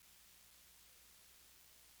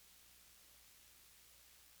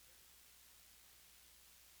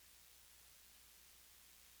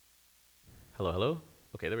Hello, hello.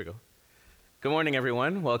 Okay, there we go. Good morning,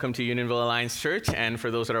 everyone. Welcome to Unionville Alliance Church. And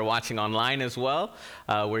for those that are watching online as well,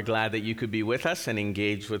 we're glad that you could be with us and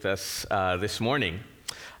engage with us this morning.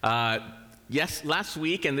 Yes, last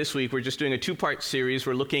week and this week, we're just doing a two-part series.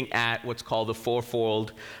 We're looking at what's called the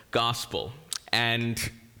fourfold gospel. And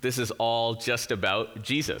this is all just about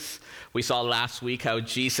Jesus. We saw last week how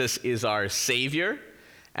Jesus is our Savior,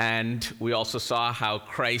 and we also saw how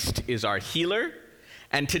Christ is our healer.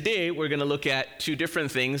 And today, we're going to look at two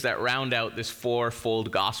different things that round out this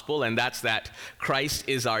fourfold gospel, and that's that Christ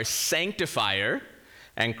is our sanctifier,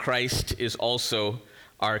 and Christ is also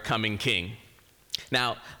our coming King.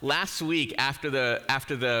 Now, last week, after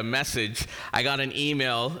the message, I got an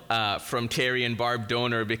email from Terry and Barb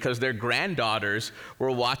Donor because their granddaughters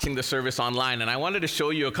were watching the service online, and I wanted to show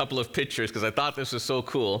you a couple of pictures because I thought this was so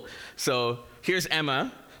cool. So here's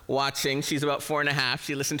Emma watching. She's about 4.5.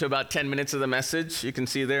 She listened to about 10 minutes of the message. You can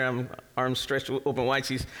see there, I'm arms stretched open wide.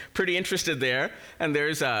 She's pretty interested there. And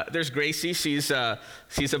there's Gracie. She's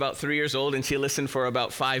about 3 years old, and she listened for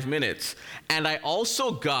about 5 minutes. And I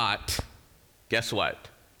also got, guess what?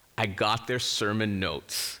 I got their sermon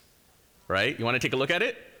notes, right? You want to take a look at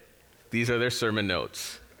it? These are their sermon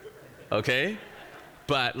notes, okay?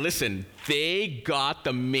 But listen, they got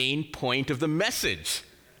the main point of the message,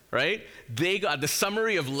 right? They got the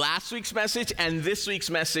summary of last week's message, and this week's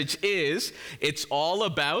message is, it's all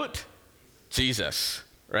about Jesus,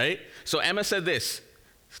 right? So Emma said this.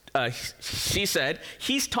 She said,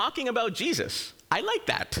 he's talking about Jesus. I like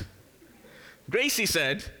that. Gracie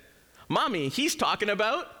said, Mommy, he's talking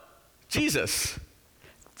about Jesus.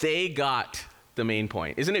 They got the main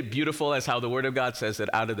point. Isn't it beautiful as how the Word of God says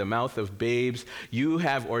that out of the mouth of babes you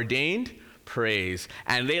have ordained praise?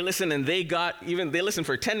 And they listened, and they listened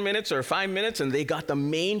for 10 minutes or 5 minutes, and they got the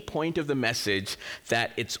main point of the message,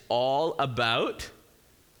 that it's all about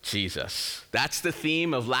Jesus. That's the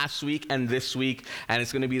theme of last week and this week, and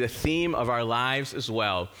it's going to be the theme of our lives as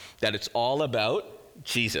well, that it's all about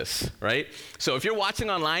Jesus, right? So if you're watching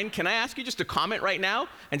online, can I ask you just to comment right now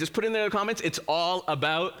and just put in the comments, it's all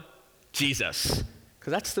about Jesus.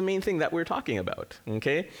 Because that's the main thing that we're talking about,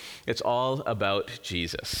 okay? It's all about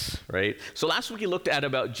Jesus, right? So last week we looked at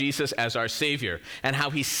about Jesus as our Savior and how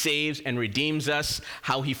he saves and redeems us,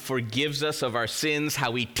 how he forgives us of our sins,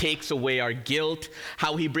 how he takes away our guilt,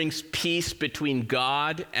 how he brings peace between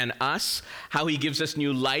God and us, how he gives us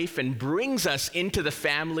new life and brings us into the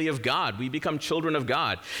family of God. We become children of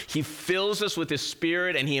God. He fills us with his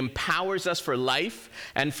Spirit and he empowers us for life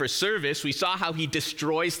and for service. We saw how he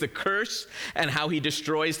destroys the curse and how he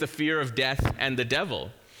destroys the fear of death and the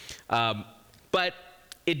devil. But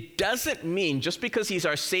it doesn't mean, just because he's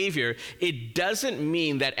our Savior, it doesn't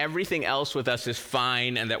mean that everything else with us is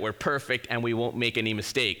fine and that we're perfect and we won't make any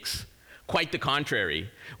mistakes. Quite the contrary.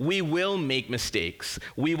 We will make mistakes.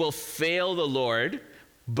 We will fail the Lord,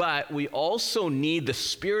 but we also need the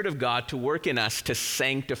Spirit of God to work in us to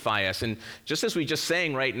sanctify us. And just as we just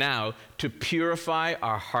sang right now, to purify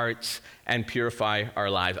our hearts and purify our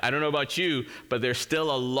lives. I don't know about you, but there's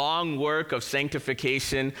still a long work of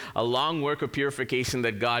sanctification, a long work of purification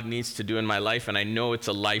that God needs to do in my life, and I know it's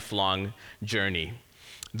a lifelong journey.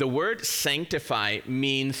 The word sanctify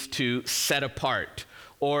means to set apart,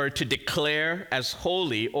 or to declare as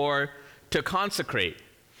holy, or to consecrate.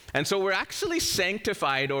 And so we're actually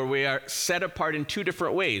sanctified, or we are set apart in two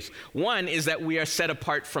different ways. One is that we are set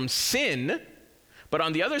apart from sin, but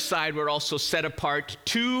on the other side, we're also set apart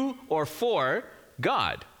to or for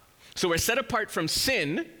God. So we're set apart from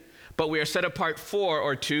sin, but we are set apart for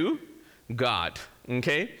or to God.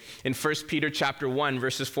 Okay? In 1 Peter chapter 1,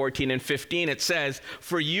 verses 14 and 15, it says,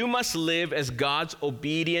 "For you must live as God's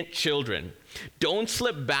obedient children. Don't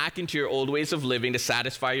slip back into your old ways of living to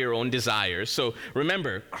satisfy your own desires." So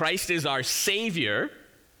remember, Christ is our Savior,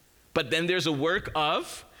 but then there's a work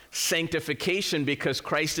of sanctification because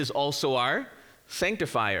Christ is also our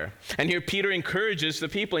sanctifier. And here Peter encourages the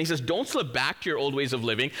people. He says, don't slip back to your old ways of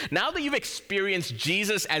living. Now that you've experienced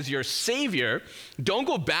Jesus as your Savior, don't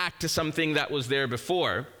go back to something that was there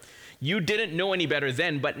before. You didn't know any better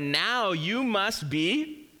then, but now you must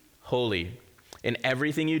be holy in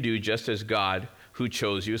everything you do, just as God who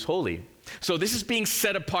chose you is holy. So this is being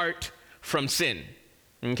set apart from sin,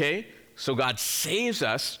 okay? So God saves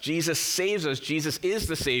us, Jesus saves us, Jesus is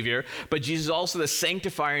the Savior, but Jesus is also the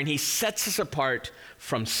sanctifier, and he sets us apart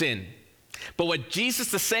from sin. But what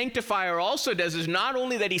Jesus the sanctifier also does is not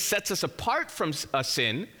only that he sets us apart from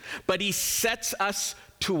sin, but he sets us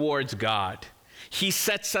towards God. He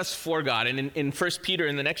sets us for God. And in 1 Peter,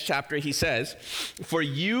 in the next chapter, he says, "For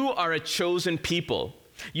you are a chosen people,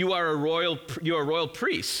 You are a royal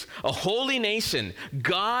priest, a holy nation,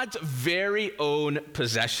 God's very own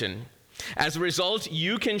possession. As a result,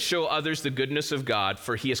 you can show others the goodness of God,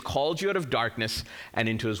 for he has called you out of darkness and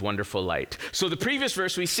into his wonderful light. So the previous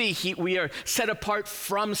verse we see, we are set apart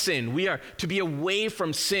from sin. We are to be away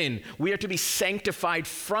from sin. We are to be sanctified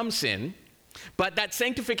from sin. But that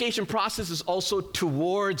sanctification process is also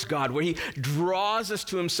towards God, where he draws us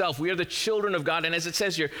to himself. We are the children of God. And as it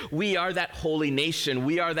says here, we are that holy nation.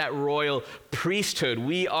 We are that royal priesthood.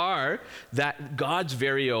 We are that God's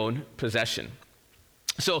very own possession.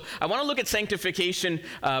 So I want to look at sanctification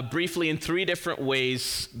briefly in three different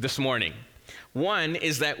ways this morning. One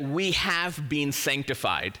is that we have been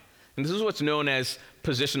sanctified. And this is what's known as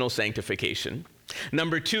positional sanctification.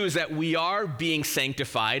 Number two is that we are being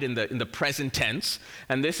sanctified in the present tense,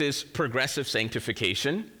 and this is progressive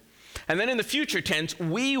sanctification. And then in the future tense,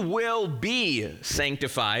 we will be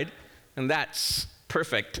sanctified, and that's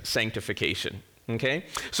perfect sanctification. Okay?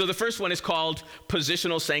 So the first one is called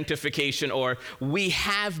positional sanctification, or we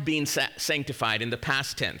have been sanctified in the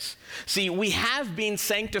past tense. See, we have been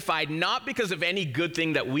sanctified not because of any good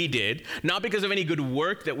thing that we did, not because of any good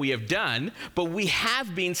work that we have done, but we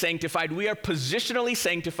have been sanctified. We are positionally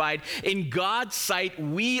sanctified. In God's sight,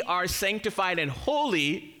 we are sanctified and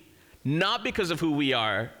holy, not because of who we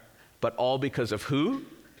are, but all because of who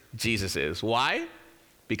Jesus is. Why?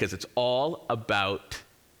 Because it's all about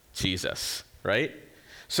Jesus. Right?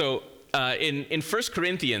 So in 1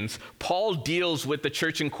 Corinthians, Paul deals with the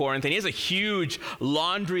church in Corinth, and he has a huge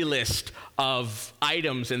laundry list of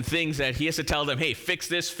items and things that he has to tell them, hey, fix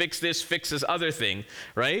this, fix this other thing,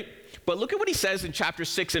 right? But look at what he says in chapter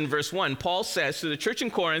 6 and verse 1. Paul says to the church in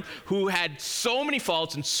Corinth, who had so many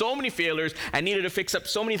faults and so many failures and needed to fix up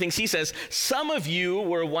so many things, he says, some of you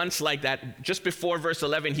were once like that. Just before verse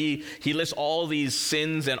 11, he lists all these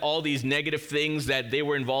sins and all these negative things that they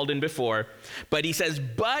were involved in before. But he says,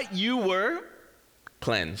 but you were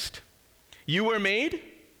cleansed. You were made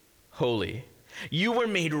holy. You were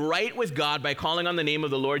made right with God by calling on the name of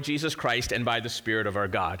the Lord Jesus Christ and by the Spirit of our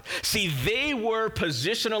God. See, they were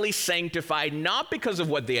positionally sanctified not because of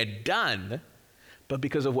what they had done, but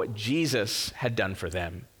because of what Jesus had done for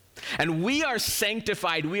them. And we are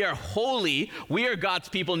sanctified, we are holy, we are God's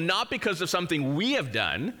people, not because of something we have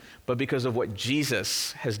done, but because of what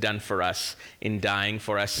Jesus has done for us in dying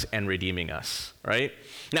for us and redeeming us, right?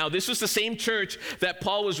 Now, this was the same church that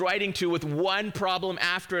Paul was writing to with one problem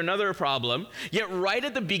after another problem, yet right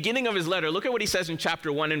at the beginning of his letter, look at what he says in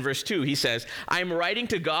chapter 1 and verse 2. He says, I am writing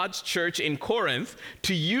to God's church in Corinth,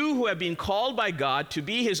 to you who have been called by God to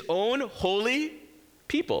be his own holy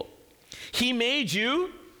people. He made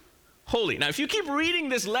you holy. Now, if you keep reading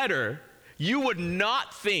this letter, you would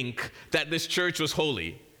not think that this church was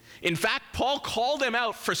holy. In fact, Paul called them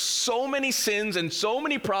out for so many sins and so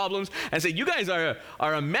many problems and said, you guys are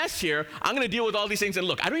a mess here. I'm going to deal with all these things. And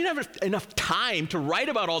look, I don't even have enough time to write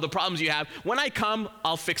about all the problems you have. When I come,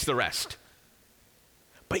 I'll fix the rest.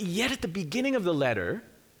 But yet at the beginning of the letter,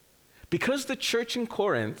 because the church in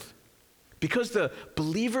Corinth, because the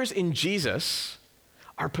believers in Jesus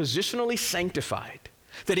are positionally sanctified,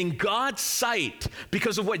 that in God's sight,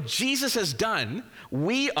 because of what Jesus has done,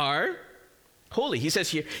 we are holy. He says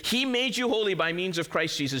here, he made you holy by means of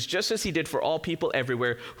Christ Jesus, just as he did for all people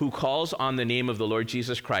everywhere who calls on the name of the Lord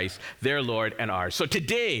Jesus Christ, their Lord and ours. So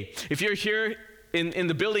today, if you're here in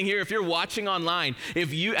the building here, if you're watching online,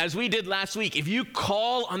 if you, as we did last week, if you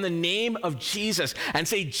call on the name of Jesus and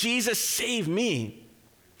say, Jesus, save me,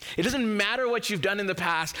 it doesn't matter what you've done in the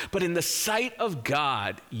past, but in the sight of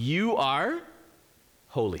God, you are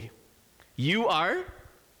holy. You are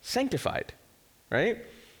sanctified, right?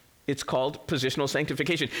 It's called positional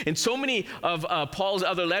sanctification. In so many of Paul's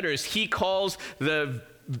other letters, he calls the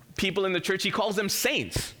people in the church, he calls them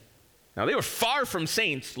saints. Now, they were far from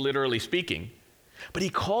saints, literally speaking, but he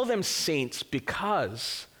called them saints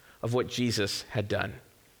because of what Jesus had done,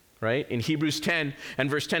 right? In Hebrews 10 and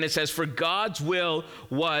verse 10, it says, for God's will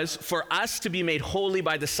was for us to be made holy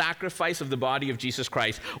by the sacrifice of the body of Jesus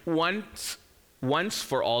Christ once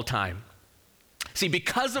for all time. See,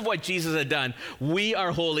 because of what Jesus had done, we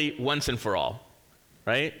are holy once and for all,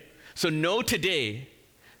 right? So know today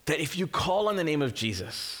that if you call on the name of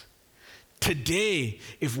Jesus, today,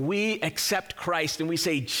 if we accept Christ and we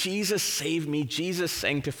say, Jesus, save me, Jesus,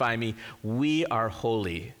 sanctify me, we are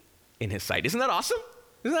holy in his sight. Isn't that awesome?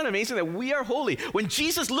 Isn't that amazing that we are holy? When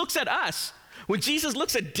Jesus looks at us, when Jesus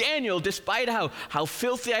looks at Daniel, despite how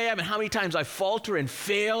filthy I am and how many times I falter and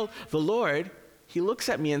fail the Lord, he looks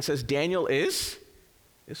at me and says, Daniel is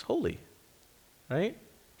holy, right?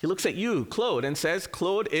 He looks at you, Claude, and says,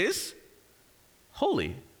 Claude is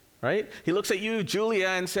holy. right? He looks at you, Julia,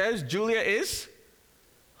 and says, Julia is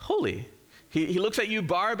holy. He looks at you,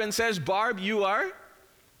 Barb, and says, Barb, you are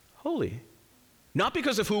holy. Not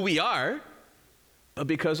because of who we are, but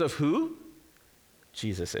because of who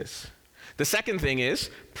Jesus is. The second thing is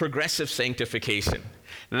progressive sanctification.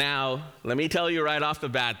 Now, let me tell you right off the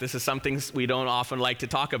bat, this is something we don't often like to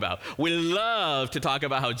talk about. We love to talk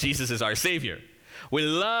about how Jesus is our Savior. We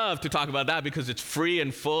love to talk about that because it's free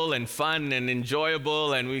and full and fun and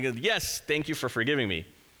enjoyable, and we go, yes, thank you for forgiving me.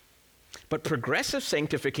 But progressive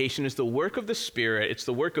sanctification is the work of the Spirit. It's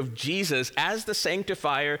the work of Jesus as the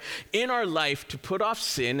sanctifier in our life to put off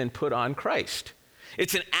sin and put on Christ.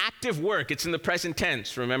 It's an active work. It's in the present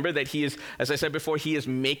tense. Remember that he is, as I said before, he is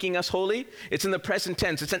making us holy. It's in the present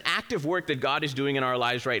tense. It's an active work that God is doing in our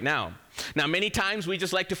lives right now. Now, many times we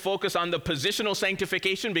just like to focus on the positional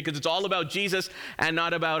sanctification because it's all about Jesus and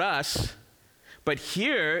not about us. But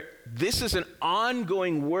here, this is an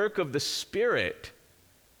ongoing work of the Spirit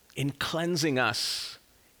in cleansing us,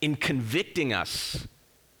 in convicting us,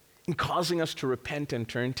 in causing us to repent and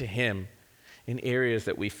turn to him in areas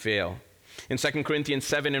that we fail. In 2 Corinthians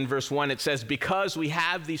 7 and verse 1, it says, because we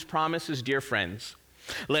have these promises, dear friends,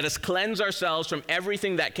 let us cleanse ourselves from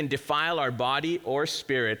everything that can defile our body or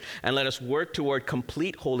spirit, and let us work toward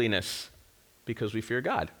complete holiness because we fear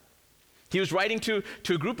God. He was writing to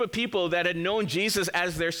a group of people that had known Jesus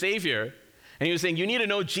as their Savior, and he was saying, you need to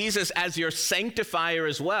know Jesus as your sanctifier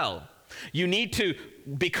as well. You need to,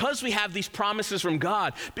 because we have these promises from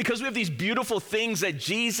God, because we have these beautiful things that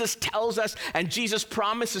Jesus tells us and Jesus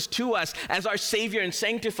promises to us as our Savior and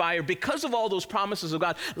sanctifier, because of all those promises of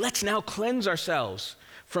God, let's now cleanse ourselves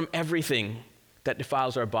from everything that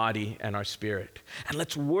defiles our body and our spirit. And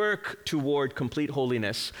let's work toward complete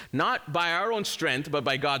holiness, not by our own strength, but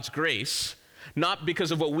by God's grace. Not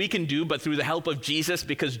because of what we can do, but through the help of Jesus,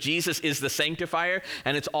 because Jesus is the sanctifier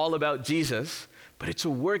and it's all about Jesus. But it's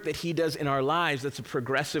a work that he does in our lives that's a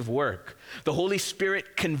progressive work. The Holy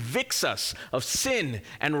Spirit convicts us of sin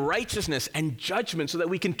and righteousness and judgment so that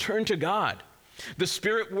we can turn to God. The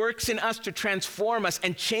Spirit works in us to transform us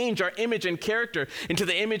and change our image and character into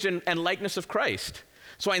the image and likeness of Christ.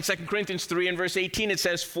 That's why in 2 Corinthians 3 and verse 18 it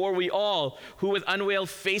says, for we all who with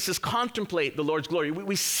unveiled faces contemplate the Lord's glory.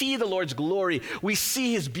 We see the Lord's glory. We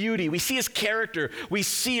see his beauty. We see his character. We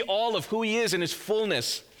see all of who he is in his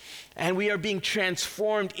fullness. And we are being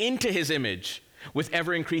transformed into his image with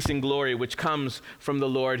ever-increasing glory, which comes from the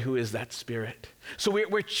Lord who is that Spirit. So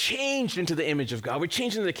we're changed into the image of God. We're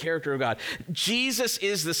changed into the character of God. Jesus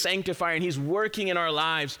is the sanctifier, and he's working in our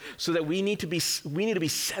lives so that we need to be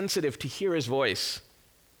sensitive to hear his voice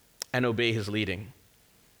and obey his leading.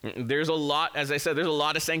 There's a lot, as I said, there's a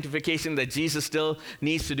lot of sanctification that Jesus still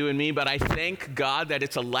needs to do in me, but I thank God that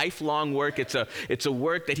it's a lifelong work. It's a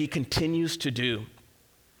work that he continues to do.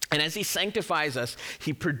 And as he sanctifies us,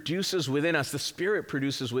 he produces within us, the Spirit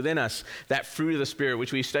produces within us that fruit of the Spirit,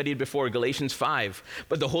 which we studied before, Galatians 5.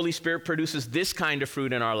 But the Holy Spirit produces this kind of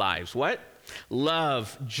fruit in our lives. What?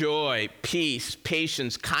 Love, joy, peace,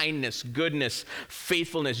 patience, kindness, goodness,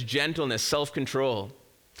 faithfulness, gentleness, self-control.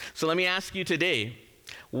 So let me ask you today,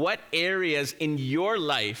 what areas in your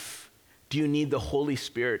life do you need the Holy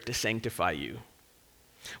Spirit to sanctify you?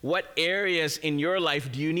 What areas in your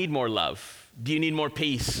life do you need more love? Do you need more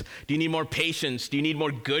peace? Do you need more patience? Do you need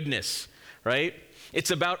more goodness, right?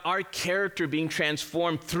 It's about our character being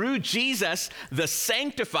transformed through Jesus, the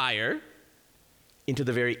sanctifier, into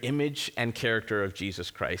the very image and character of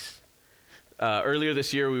Jesus Christ. Earlier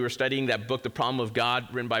this year, we were studying that book, The Problem of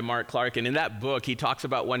God, written by Mark Clark. And in that book, he talks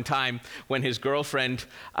about one time when his girlfriend,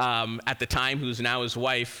 at the time, who's now his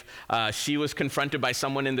wife, she was confronted by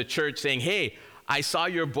someone in the church saying, hey, I saw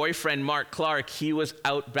your boyfriend, Mark Clark, he was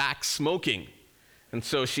out back smoking. And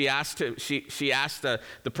so she asked the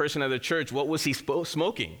person of the church, what was he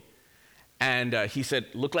smoking? And he said,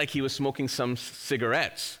 looked like he was smoking some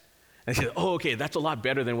cigarettes. And she said, oh, okay, that's a lot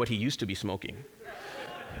better than what he used to be smoking.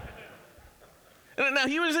 Now,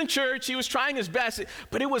 he was in church, he was trying his best,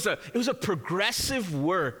 but it was a progressive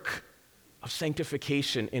work of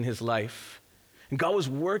sanctification in his life. And God was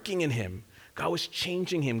working in him. God was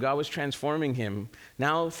changing him. God was transforming him.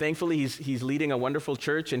 Now, thankfully, he's leading a wonderful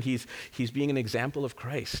church, and he's being an example of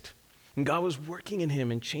Christ. And God was working in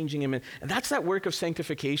him and changing him. And that's that work of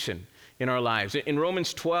sanctification in our lives. In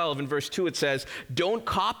Romans 12, in verse 2, it says, don't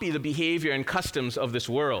copy the behavior and customs of this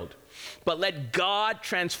world, but let God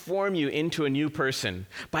transform you into a new person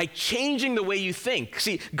by changing the way you think.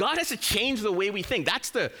 See, God has to change the way we think.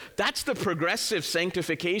 That's the progressive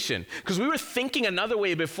sanctification. Because we were thinking another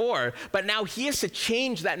way before, but now he has to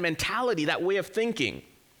change that mentality, that way of thinking.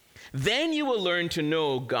 Then you will learn to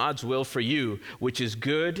know God's will for you, which is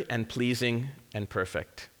good and pleasing and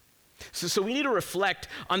perfect. So we need to reflect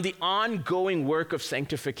on the ongoing work of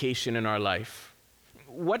sanctification in our life.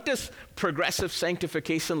 What does progressive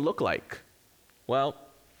sanctification look like? Well,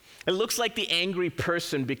 it looks like the angry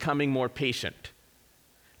person becoming more patient.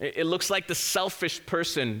 It looks like the selfish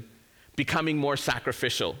person becoming more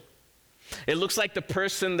sacrificial. It looks like the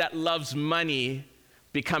person that loves money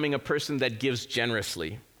becoming a person that gives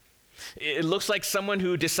generously. It looks like someone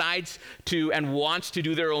who decides to and wants to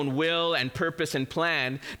do their own will and purpose and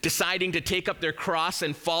plan, deciding to take up their cross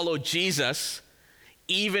and follow Jesus,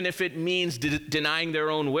 even if it means denying their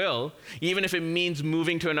own will, even if it means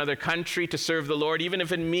moving to another country to serve the Lord, even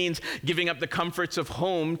if it means giving up the comforts of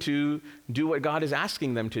home to do what God is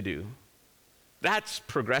asking them to do. That's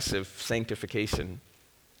progressive sanctification.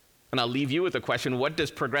 And I'll leave you with a question: what does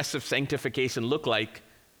progressive sanctification look like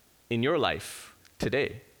in your life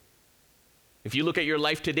today? If you look at your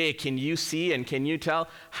life today, can you see and can you tell,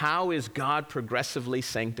 how is God progressively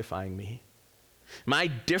sanctifying me? Am I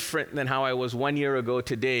different than how I was 1 year ago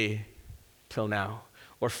today till now?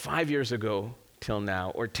 Or 5 years ago till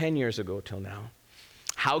now? Or 10 years ago till now?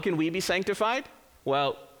 How can we be sanctified?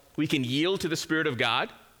 Well, we can yield to the Spirit of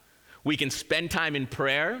God. We can spend time in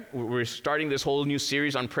prayer. We're starting this whole new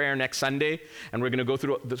series on prayer next Sunday, and we're going to go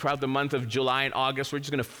throughout the month of July and August. We're just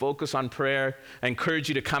going to focus on prayer. I encourage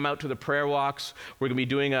you to come out to the prayer walks. We're going to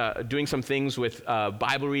be doing some things with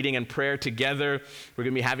Bible reading and prayer together. We're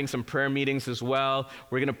going to be having some prayer meetings as well.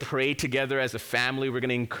 We're going to pray together as a family. We're going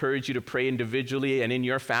to encourage you to pray individually and in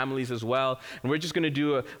your families as well. And we're just going to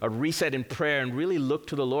do a reset in prayer and really look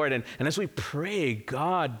to the Lord. And as we pray,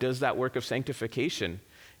 God does that work of sanctification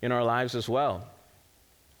in our lives as well.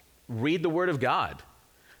 Read the Word of God.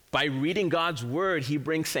 By reading God's Word, He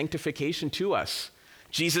brings sanctification to us.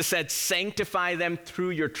 Jesus said, "Sanctify them through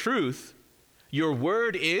your truth. Your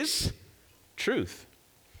word is truth."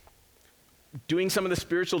 Doing some of the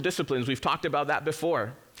spiritual disciplines, we've talked about that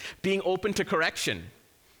before. Being open to correction.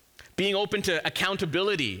 Being open to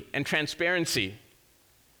accountability and transparency.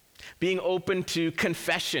 Being open to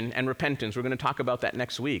confession and repentance. We're going to talk about that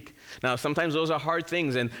next week. Now, sometimes those are hard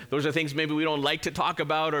things, and those are things maybe we don't like to talk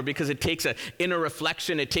about, or because it takes an inner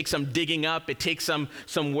reflection, it takes some digging up, it takes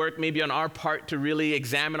some work maybe on our part to really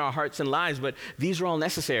examine our hearts and lives, but these are all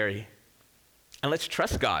necessary. And let's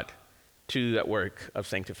trust God to do that work of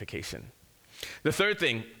sanctification. The third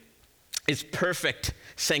thing is perfect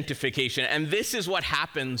sanctification. And this is what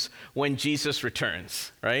happens when Jesus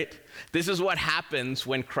returns, right? This is what happens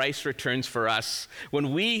when Christ returns for us,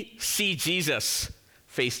 when we see Jesus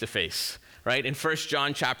face to face, right? In 1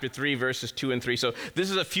 John chapter 3, verses 2 and 3. So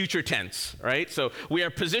this is a future tense, right? So we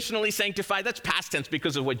are positionally sanctified. That's past tense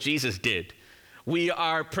because of what Jesus did. We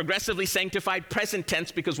are progressively sanctified, present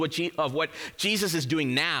tense, because of what Jesus is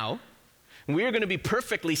doing now. We are going to be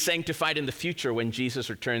perfectly sanctified in the future when Jesus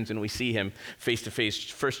returns and we see him face to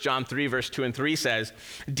face. 1 John 3, verse 2 and 3 says,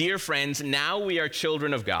 "Dear friends, now we are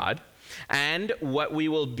children of God, and what we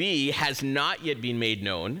will be has not yet been made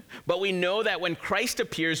known. But we know that when Christ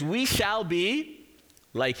appears, we shall be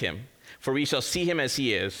like him, for we shall see him as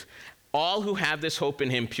he is. All who have this hope in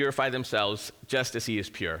him purify themselves just as he is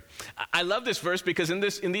pure." I love this verse because in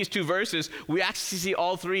these two verses, we actually see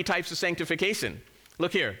all three types of sanctification.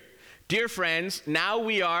 Look here. Dear friends, now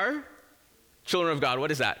we are children of God.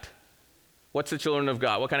 What is that? What's the children of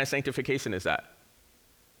God? What kind of sanctification is that?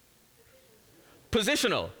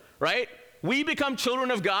 Positional, right? We become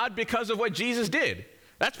children of God because of what Jesus did.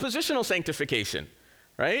 That's positional sanctification,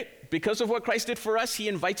 right? Because of what Christ did for us, he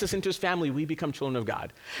invites us into his family. We become children of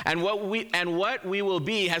God. And what we will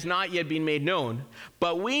be has not yet been made known.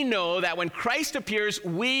 But we know that when Christ appears,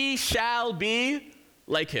 we shall be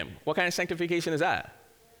like him. What kind of sanctification is that?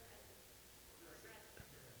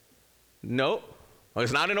 No, well,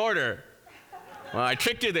 it's not in order. Well, I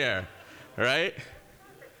tricked you there, right?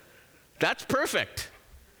 That's perfect.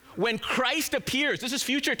 When Christ appears, this is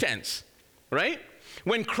future tense, right?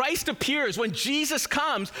 When Christ appears, when Jesus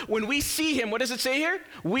comes, when we see him, what does it say here?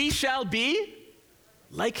 We shall be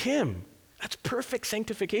like him. That's perfect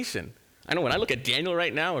sanctification. I know when I look at Daniel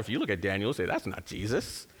right now, or if you look at Daniel, you'll say, that's not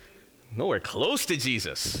Jesus. Nowhere close to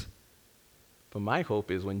Jesus. But my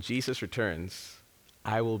hope is when Jesus returns,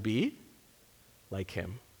 I will be like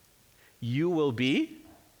him. You will be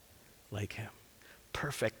like him.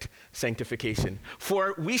 Perfect sanctification.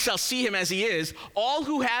 For we shall see him as he is. All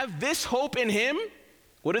who have this hope in him,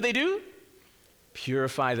 what do?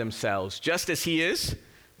 Purify themselves, just as he is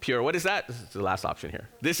pure. What is that? This is the last option here.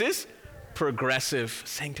 This is progressive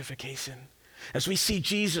sanctification. as we see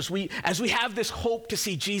Jesus, as we have this hope to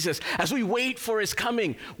see Jesus, as we wait for his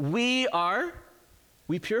coming, we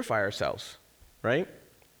purify ourselves, right?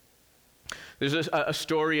 There's a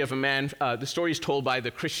story of a man, the story is told by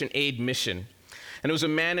the Christian Aid Mission. And it was a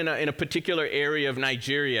man in a particular area of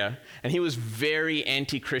Nigeria, and he was very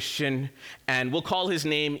anti-Christian, and we'll call his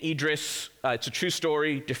name Idris. It's a true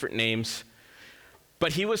story, different names.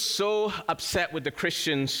 But he was so upset with the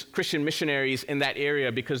Christian missionaries in that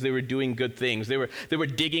area because they were doing good things. They were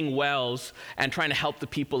digging wells and trying to help the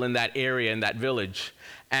people in that area, in that village,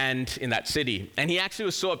 and in that city. And he actually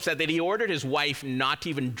was so upset that he ordered his wife not to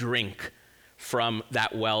even drink from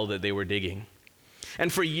that well that they were digging.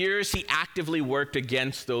 And for years, he actively worked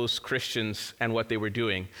against those Christians and what they were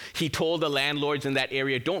doing. He told the landlords in that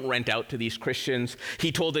area, don't rent out to these Christians.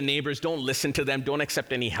 He told the neighbors, don't listen to them, don't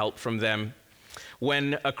accept any help from them.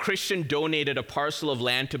 When a Christian donated a parcel of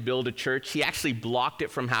land to build a church, he actually blocked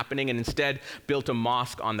it from happening and instead built a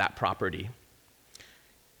mosque on that property.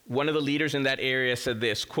 One of the leaders in that area said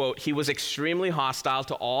this, quote, he was extremely hostile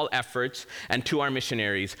to all efforts and to our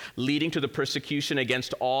missionaries, leading to the persecution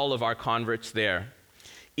against all of our converts there.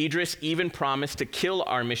 Idris even promised to kill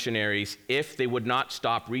our missionaries if they would not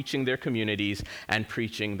stop reaching their communities and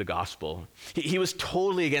preaching the gospel. He was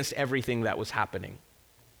totally against everything that was happening.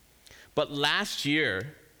 But last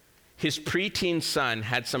year, his preteen son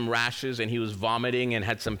had some rashes and he was vomiting and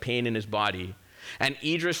had some pain in his body. And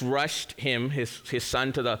Idris rushed him, his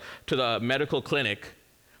son, to the medical clinic,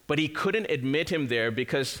 but he couldn't admit him there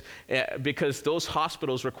because those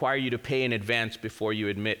hospitals require you to pay in advance before you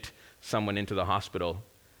admit someone into the hospital.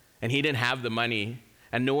 And he didn't have the money,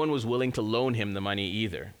 and no one was willing to loan him the money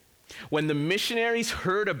either. When the missionaries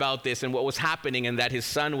heard about this and what was happening and that his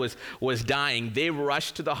son was dying, they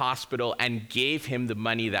rushed to the hospital and gave him the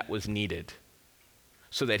money that was needed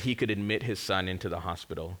so that he could admit his son into the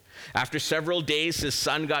hospital. After several days, his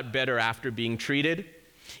son got better after being treated.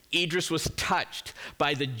 Idris was touched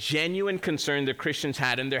by the genuine concern the Christians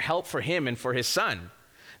had and their help for him and for his son.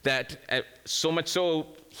 That so much so,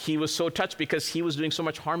 he was so touched because he was doing so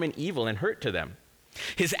much harm and evil and hurt to them.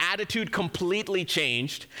 His attitude completely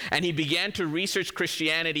changed, and he began to research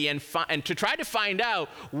Christianity and to try to find out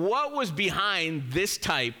what was behind this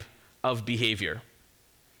type of behavior.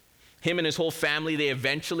 Him and his whole family, they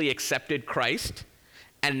eventually accepted Christ,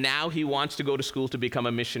 and now he wants to go to school to become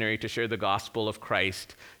a missionary to share the gospel of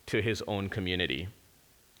Christ to his own community.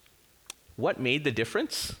 What made the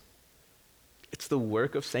difference? It's the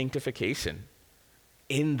work of sanctification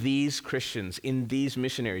in these Christians, in these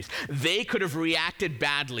missionaries. They could have reacted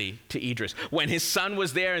badly to Idris. When his son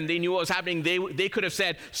was there and they knew what was happening, they could have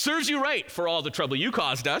said, serves you right for all the trouble you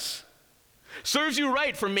caused us. Serves you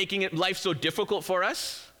right for making life so difficult for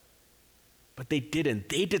us. But they didn't.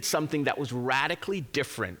 They did something that was radically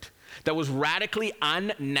different, that was radically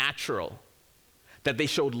unnatural, that they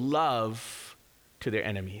showed love to their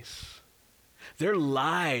enemies. Their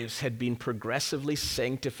lives had been progressively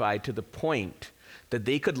sanctified to the point that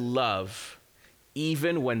they could love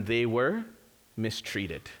even when they were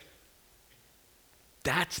mistreated.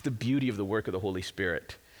 That's the beauty of the work of the Holy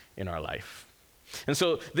Spirit in our life. And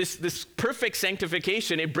so this perfect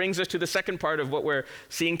sanctification, it brings us to the second part of what we're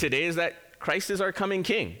seeing today, is that Christ is our coming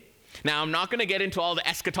King. Now, I'm not going to get into all the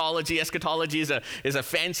eschatology. Eschatology is a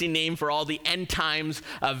fancy name for all the end times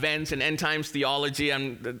events and end times theology.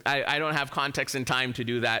 I don't have context and time to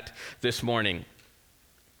do that this morning.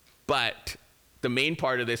 But the main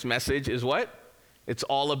part of this message is what? It's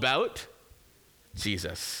all about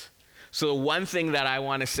Jesus. So the one thing that I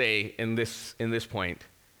want to say in this point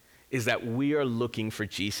is that we are looking for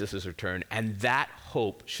Jesus' return, and that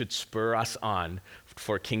hope should spur us on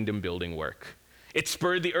for kingdom building work. It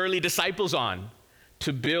spurred the early disciples on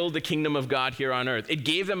to build the kingdom of God here on earth. It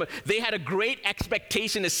gave them, they had a great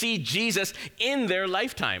expectation to see Jesus in their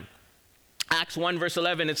lifetime. Acts 1 verse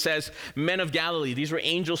 11, it says, men of Galilee, these were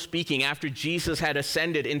angels speaking after Jesus had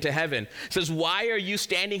ascended into heaven. It says, why are you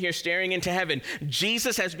standing here staring into heaven?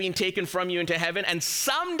 Jesus has been taken from you into heaven, and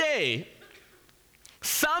someday,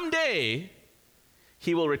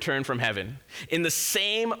 he will return from heaven in the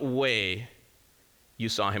same way you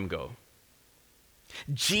saw him go.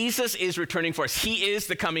 Jesus is returning for us. He is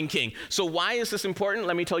the coming King. So why is this important?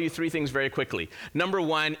 Let me tell you three things very quickly. Number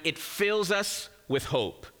one, it fills us with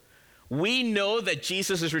hope. We know that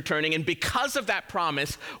Jesus is returning, and because of that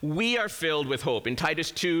promise, we are filled with hope. In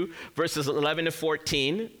Titus 2, verses 11 to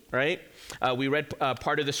 14, right? We read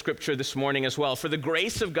part of the scripture this morning as well. For the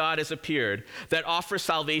grace of God has appeared that offers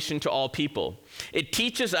salvation to all people. It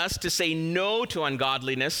teaches us to say no to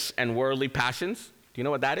ungodliness and worldly passions. Do you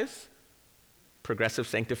know what that is? Progressive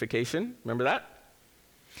sanctification. Remember that?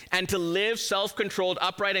 and to live self-controlled,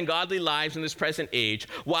 upright, and godly lives in this present age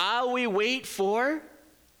while we wait for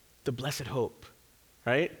the blessed hope,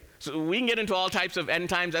 right? So we can get into all types of end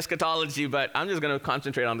times eschatology, but I'm just going to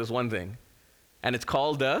concentrate on this one thing, and it's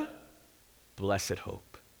called the blessed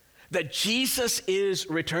hope. That Jesus is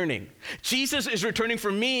returning. Jesus is returning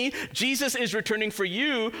for me. Jesus is returning for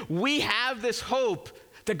you. We have this hope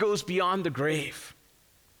that goes beyond the grave.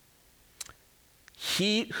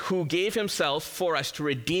 He who gave himself for us to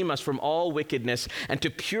redeem us from all wickedness and to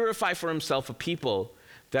purify for himself a people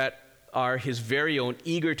that are his very own,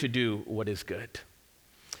 eager to do what is good.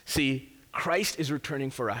 See, Christ is returning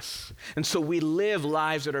for us. And so we live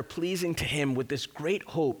lives that are pleasing to him with this great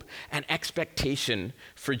hope and expectation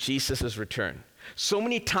for Jesus' return. So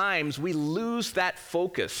many times we lose that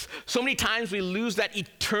focus. So many times we lose that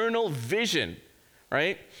eternal vision,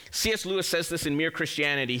 right? C.S. Lewis says this in Mere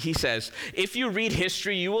Christianity. He says, if you read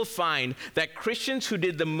history, you will find that Christians who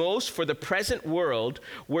did the most for the present world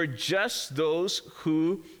were just those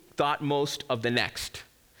who thought most of the next.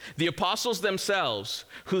 The apostles themselves,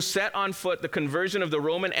 who set on foot the conversion of the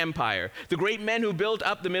Roman Empire, the great men who built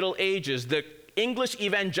up the Middle Ages, the English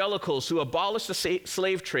evangelicals who abolished the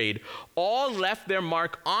slave trade, all left their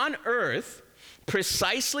mark on earth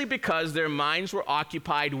precisely because their minds were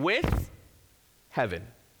occupied with heaven.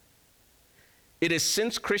 It is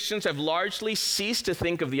since Christians have largely ceased to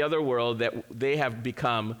think of the other world that they have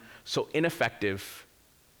become so ineffective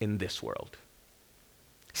in this world.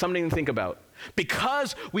 Something to think about.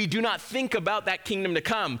 Because we do not think about that kingdom to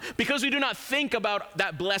come, because we do not think about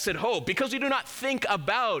that blessed hope, because we do not think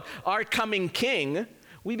about our coming king,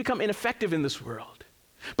 we become ineffective in this world.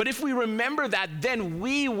 But if we remember that, then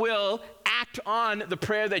we will act on the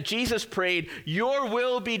prayer that Jesus prayed, your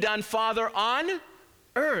will be done, Father, on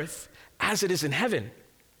earth as it is in heaven.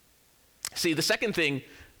 See, the second thing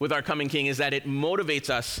with our coming king is that it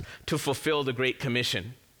motivates us to fulfill the Great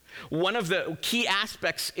Commission. One of the key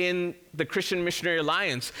aspects in the Christian Missionary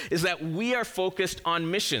Alliance is that we are focused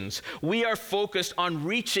on missions. We are focused on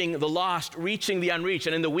reaching the lost, reaching the unreached.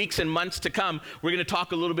 And in the weeks and months to come, we're going to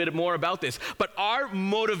talk a little bit more about this. But our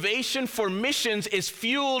motivation for missions is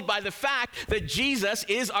fueled by the fact that Jesus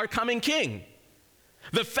is our coming king.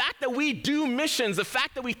 The fact that we do missions, the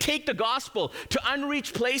fact that we take the gospel to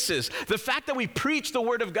unreached places, the fact that we preach the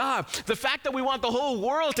word of God, the fact that we want the whole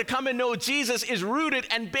world to come and know Jesus is rooted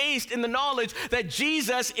and based in the knowledge that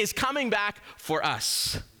Jesus is coming back for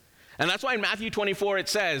us. And that's why in Matthew 24 it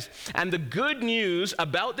says, and the good news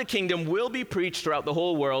about the kingdom will be preached throughout the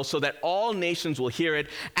whole world so that all nations will hear it,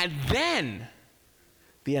 and then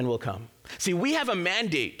the end will come. See, we have a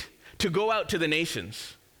mandate to go out to the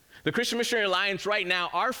nations. The Christian Missionary Alliance right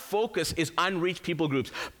now, our focus is unreached people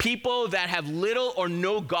groups, people that have little or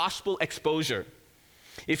no gospel exposure.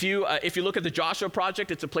 If you look at the Joshua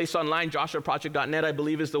Project, it's a place online, joshuaproject.net, I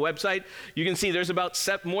believe is the website. You can see there's about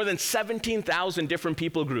more than 17,000 different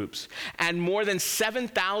people groups, and more than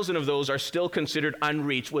 7,000 of those are still considered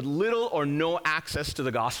unreached with little or no access to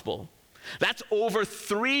the gospel. That's over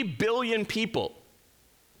 3 billion people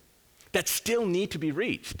that still need to be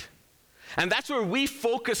reached. And that's where we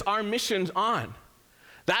focus our missions on.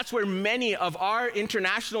 That's where many of our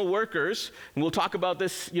international workers, and we'll talk about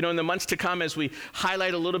this, in the months to come as we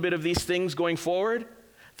highlight a little bit of these things going forward,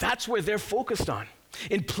 that's where they're focused on,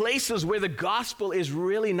 in places where the gospel is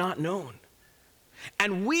really not known.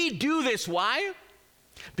 And we do this, why?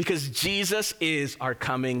 Because Jesus is our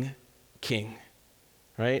coming king.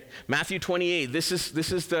 Right? Matthew 28, this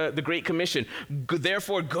is the Great Commission.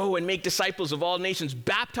 Therefore, go and make disciples of all nations,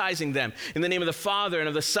 baptizing them in the name of the Father and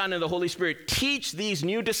of the Son and of the Holy Spirit. Teach these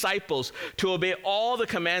new disciples to obey all the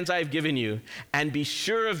commands I have given you. And be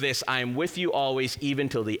sure of this, I am with you always, even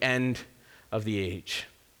till the end of the age.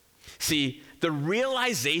 See, the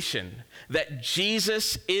realization that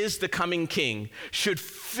Jesus is the coming king should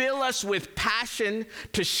fill us with passion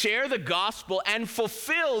to share the gospel and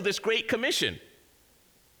fulfill this Great Commission.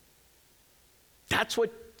 That's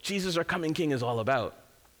what Jesus, our coming king, is all about.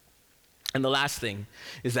 And the last thing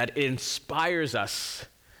is that it inspires us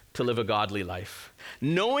to live a godly life.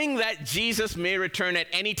 Knowing that Jesus may return at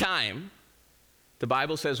any time, the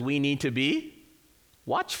Bible says we need to be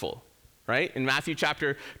watchful, right? In Matthew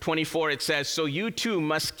chapter 24, it says, so you too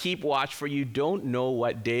must keep watch, for you don't know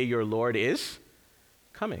what day your Lord is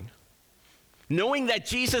coming. Knowing that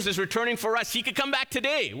Jesus is returning for us, he could come back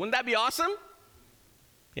today. Wouldn't that be awesome?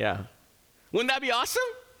 Yeah. Wouldn't that be awesome?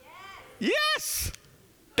 Yes. Yes.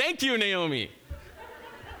 Thank you, Naomi.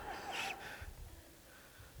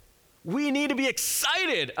 We need to be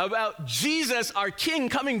excited about Jesus, our king,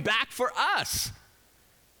 coming back for us.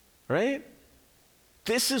 Right?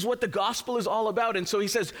 This is what the gospel is all about. And so he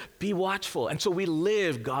says, be watchful. And so we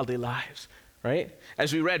live godly lives, right?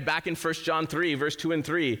 As we read back in 1 John 3, verse 2 and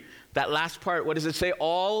 3, that last part, what does it say?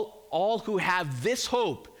 All who have this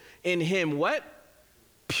hope in him, what?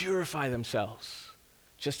 Purify themselves,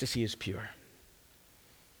 just as he is pure.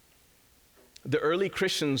 The early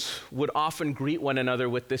Christians would often greet one another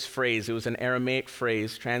with this phrase. It was an Aramaic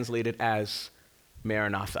phrase translated as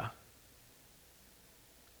Maranatha.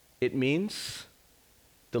 It means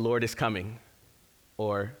the Lord is coming,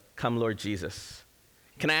 or come Lord Jesus.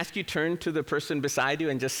 Can I ask you turn to the person beside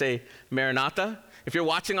you and just say Maranatha? If you're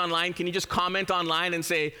watching online, can you just comment online and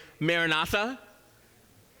say Maranatha?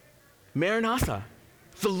 Maranatha.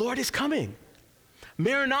 The Lord is coming.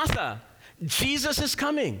 Maranatha. Jesus is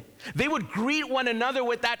coming. They would greet one another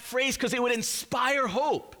with that phrase because it would inspire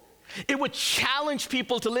hope. It would challenge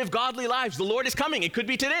people to live godly lives. The Lord is coming. It could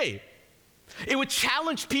be today. It would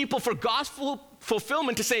challenge people for gospel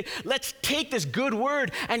fulfillment to say, let's take this good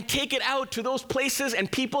word and take it out to those places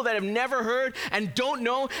and people that have never heard and don't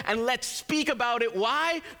know, and let's speak about it.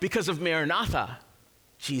 Why? Because of Maranatha.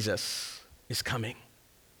 Jesus is coming.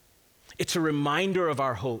 It's a reminder of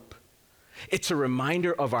our hope. It's a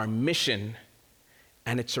reminder of our mission,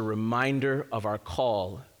 and it's a reminder of our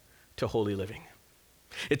call to holy living.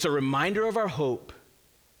 It's a reminder of our hope.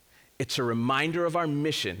 It's a reminder of our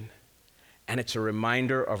mission, and it's a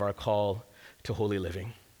reminder of our call to holy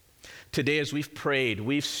living. Today, as we've prayed,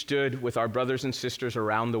 we've stood with our brothers and sisters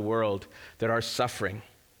around the world that are suffering.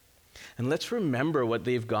 And let's remember what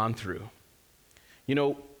they've gone through. You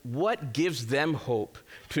know, what gives them hope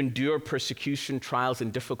to endure persecution, trials,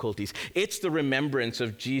 and difficulties? It's the remembrance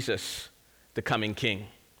of Jesus, the coming King.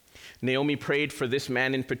 Naomi prayed for this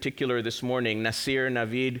man in particular this morning, Nasir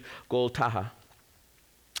Navid Gol Taha.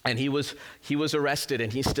 And he was arrested,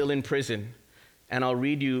 and he's still in prison. And I'll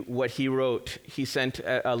read you what he wrote. He sent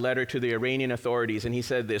a letter to the Iranian authorities, and he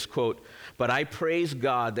said this, quote, "But I praise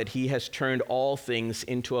God that he has turned all things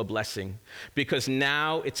into a blessing, because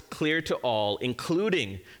now it's clear to all,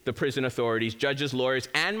 including the prison authorities, judges, lawyers,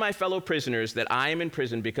 and my fellow prisoners, that I am in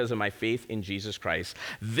prison because of my faith in Jesus Christ.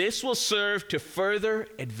 This will serve to further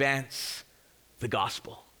advance the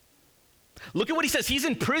gospel." Look at what he says. He's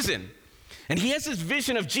in prison. And he has this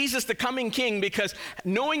vision of Jesus, the coming King, because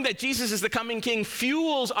knowing that Jesus is the coming King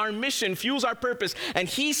fuels our mission, fuels our purpose. And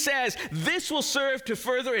he says, this will serve to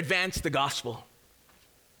further advance the gospel,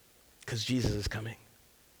 because Jesus is coming.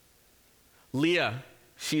 Leah,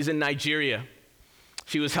 she's in Nigeria.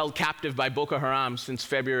 She was held captive by Boko Haram since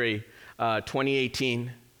February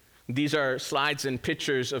 2018. These are slides and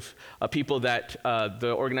pictures of people that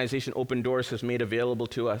the organization Open Doors has made available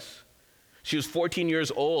to us. She was 14 years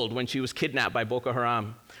old when she was kidnapped by Boko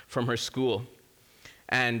Haram from her school,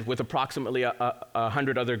 and with approximately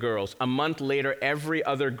 100 other girls. A month later, every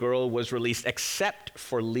other girl was released except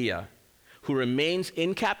for Leah, who remains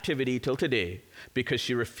in captivity till today because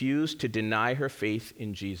she refused to deny her faith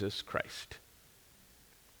in Jesus Christ.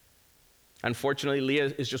 Unfortunately,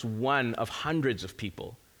 Leah is just one of hundreds of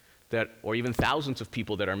people or even thousands of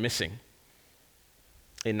people that are missing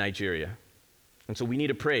in Nigeria. And so we need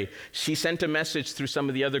to pray. She sent a message through some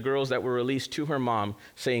of the other girls that were released to her mom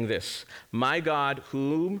saying this: "My God,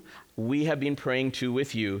 whom we have been praying to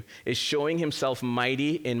with you, is showing himself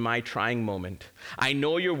mighty in my trying moment. I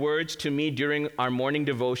know your words to me during our morning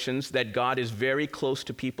devotions that God is very close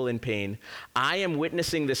to people in pain. I am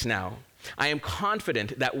witnessing this now. I am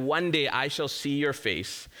confident that one day I shall see your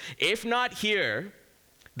face. If not here,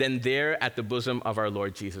 then there at the bosom of our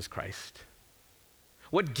Lord Jesus Christ."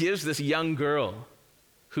 What gives this young girl,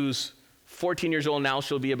 who's 14 years old now,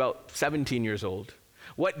 she'll be about 17 years old,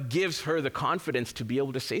 what gives her the confidence to be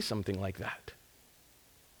able to say something like that?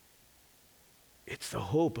 It's the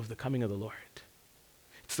hope of the coming of the Lord.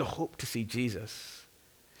 It's the hope to see Jesus.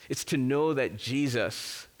 It's to know that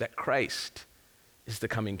Jesus, that Christ, is the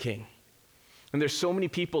coming King. And there's so many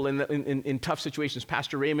people in tough situations.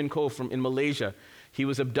 Pastor Raymond Koh in Malaysia, he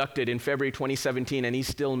was abducted in February 2017, and he's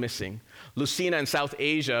still missing. Lucina in South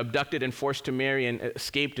Asia, abducted and forced to marry and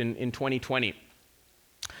escaped in 2020.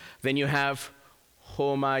 Then you have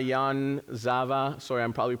Homayan Zava, sorry,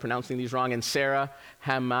 I'm probably pronouncing these wrong, and Sarah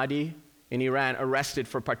Hamadi in Iran, arrested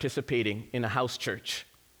for participating in a house church.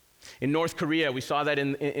 In North Korea, we saw that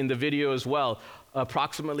in the video as well,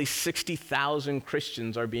 approximately 60,000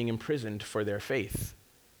 Christians are being imprisoned for their faith.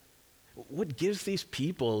 What gives these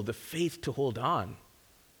people the faith to hold on?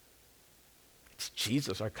 It's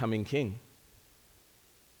Jesus, our coming King.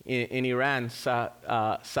 In Iran,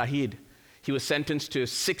 Sahid, he was sentenced to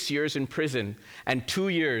 6 years in prison and 2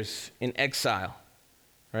 years in exile,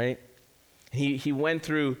 right? He went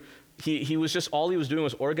through he was just, all he was doing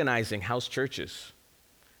was organizing house churches.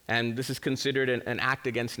 And this is considered an act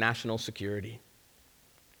against national security.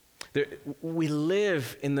 We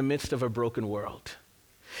live in the midst of a broken world.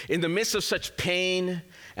 In the midst of such pain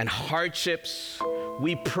and hardships,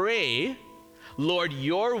 we pray, Lord,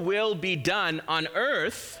 your will be done on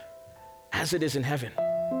earth as it is in heaven.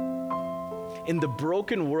 In the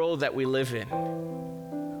broken world that we live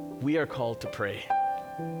in, we are called to pray.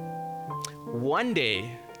 One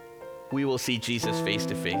day, we will see Jesus face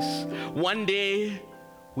to face. One day,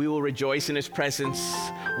 we will rejoice in his presence.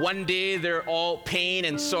 One day, all pain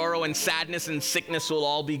and sorrow and sadness and sickness will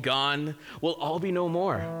all be gone. We'll all be no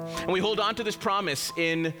more. And we hold on to this promise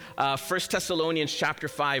in 1 Thessalonians chapter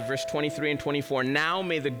 5, verse 23 and 24. Now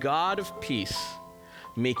may the God of peace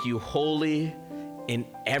make you holy in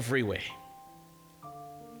every way.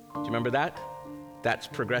 Do you remember that? That's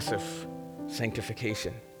progressive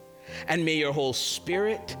sanctification. And may your whole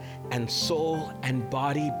spirit and soul and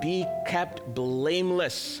body be kept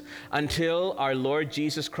blameless until our Lord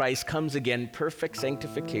Jesus Christ comes again, perfect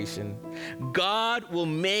sanctification. God will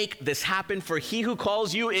make this happen, for he who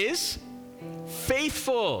calls you is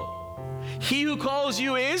faithful. He who calls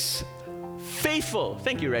you is faithful.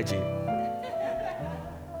 Thank you, Reggie.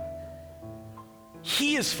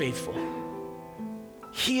 He is faithful.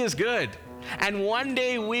 He is good. And one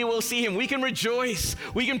day we will see him. We can rejoice.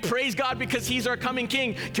 We can praise God because he's our coming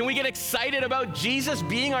king. Can we get excited about Jesus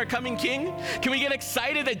being our coming king? Can we get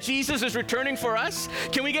excited that Jesus is returning for us?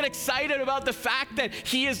 Can we get excited about the fact that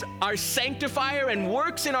he is our sanctifier and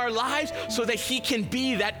works in our lives so that he can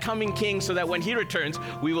be that coming king, so that when he returns,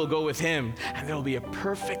 we will go with him. And there will be a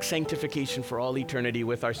perfect sanctification for all eternity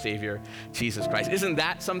with our Savior, Jesus Christ. Isn't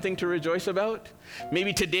that something to rejoice about?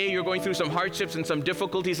 Maybe today you're going through some hardships and some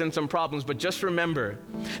difficulties and some problems, but just remember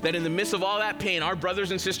that in the midst of all that pain, our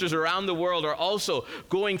brothers and sisters around the world are also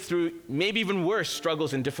going through maybe even worse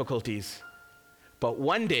struggles and difficulties. But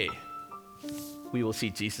one day, we will see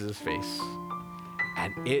Jesus' face,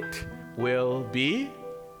 and it will be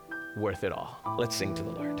worth it all. Let's sing to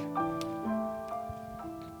the Lord.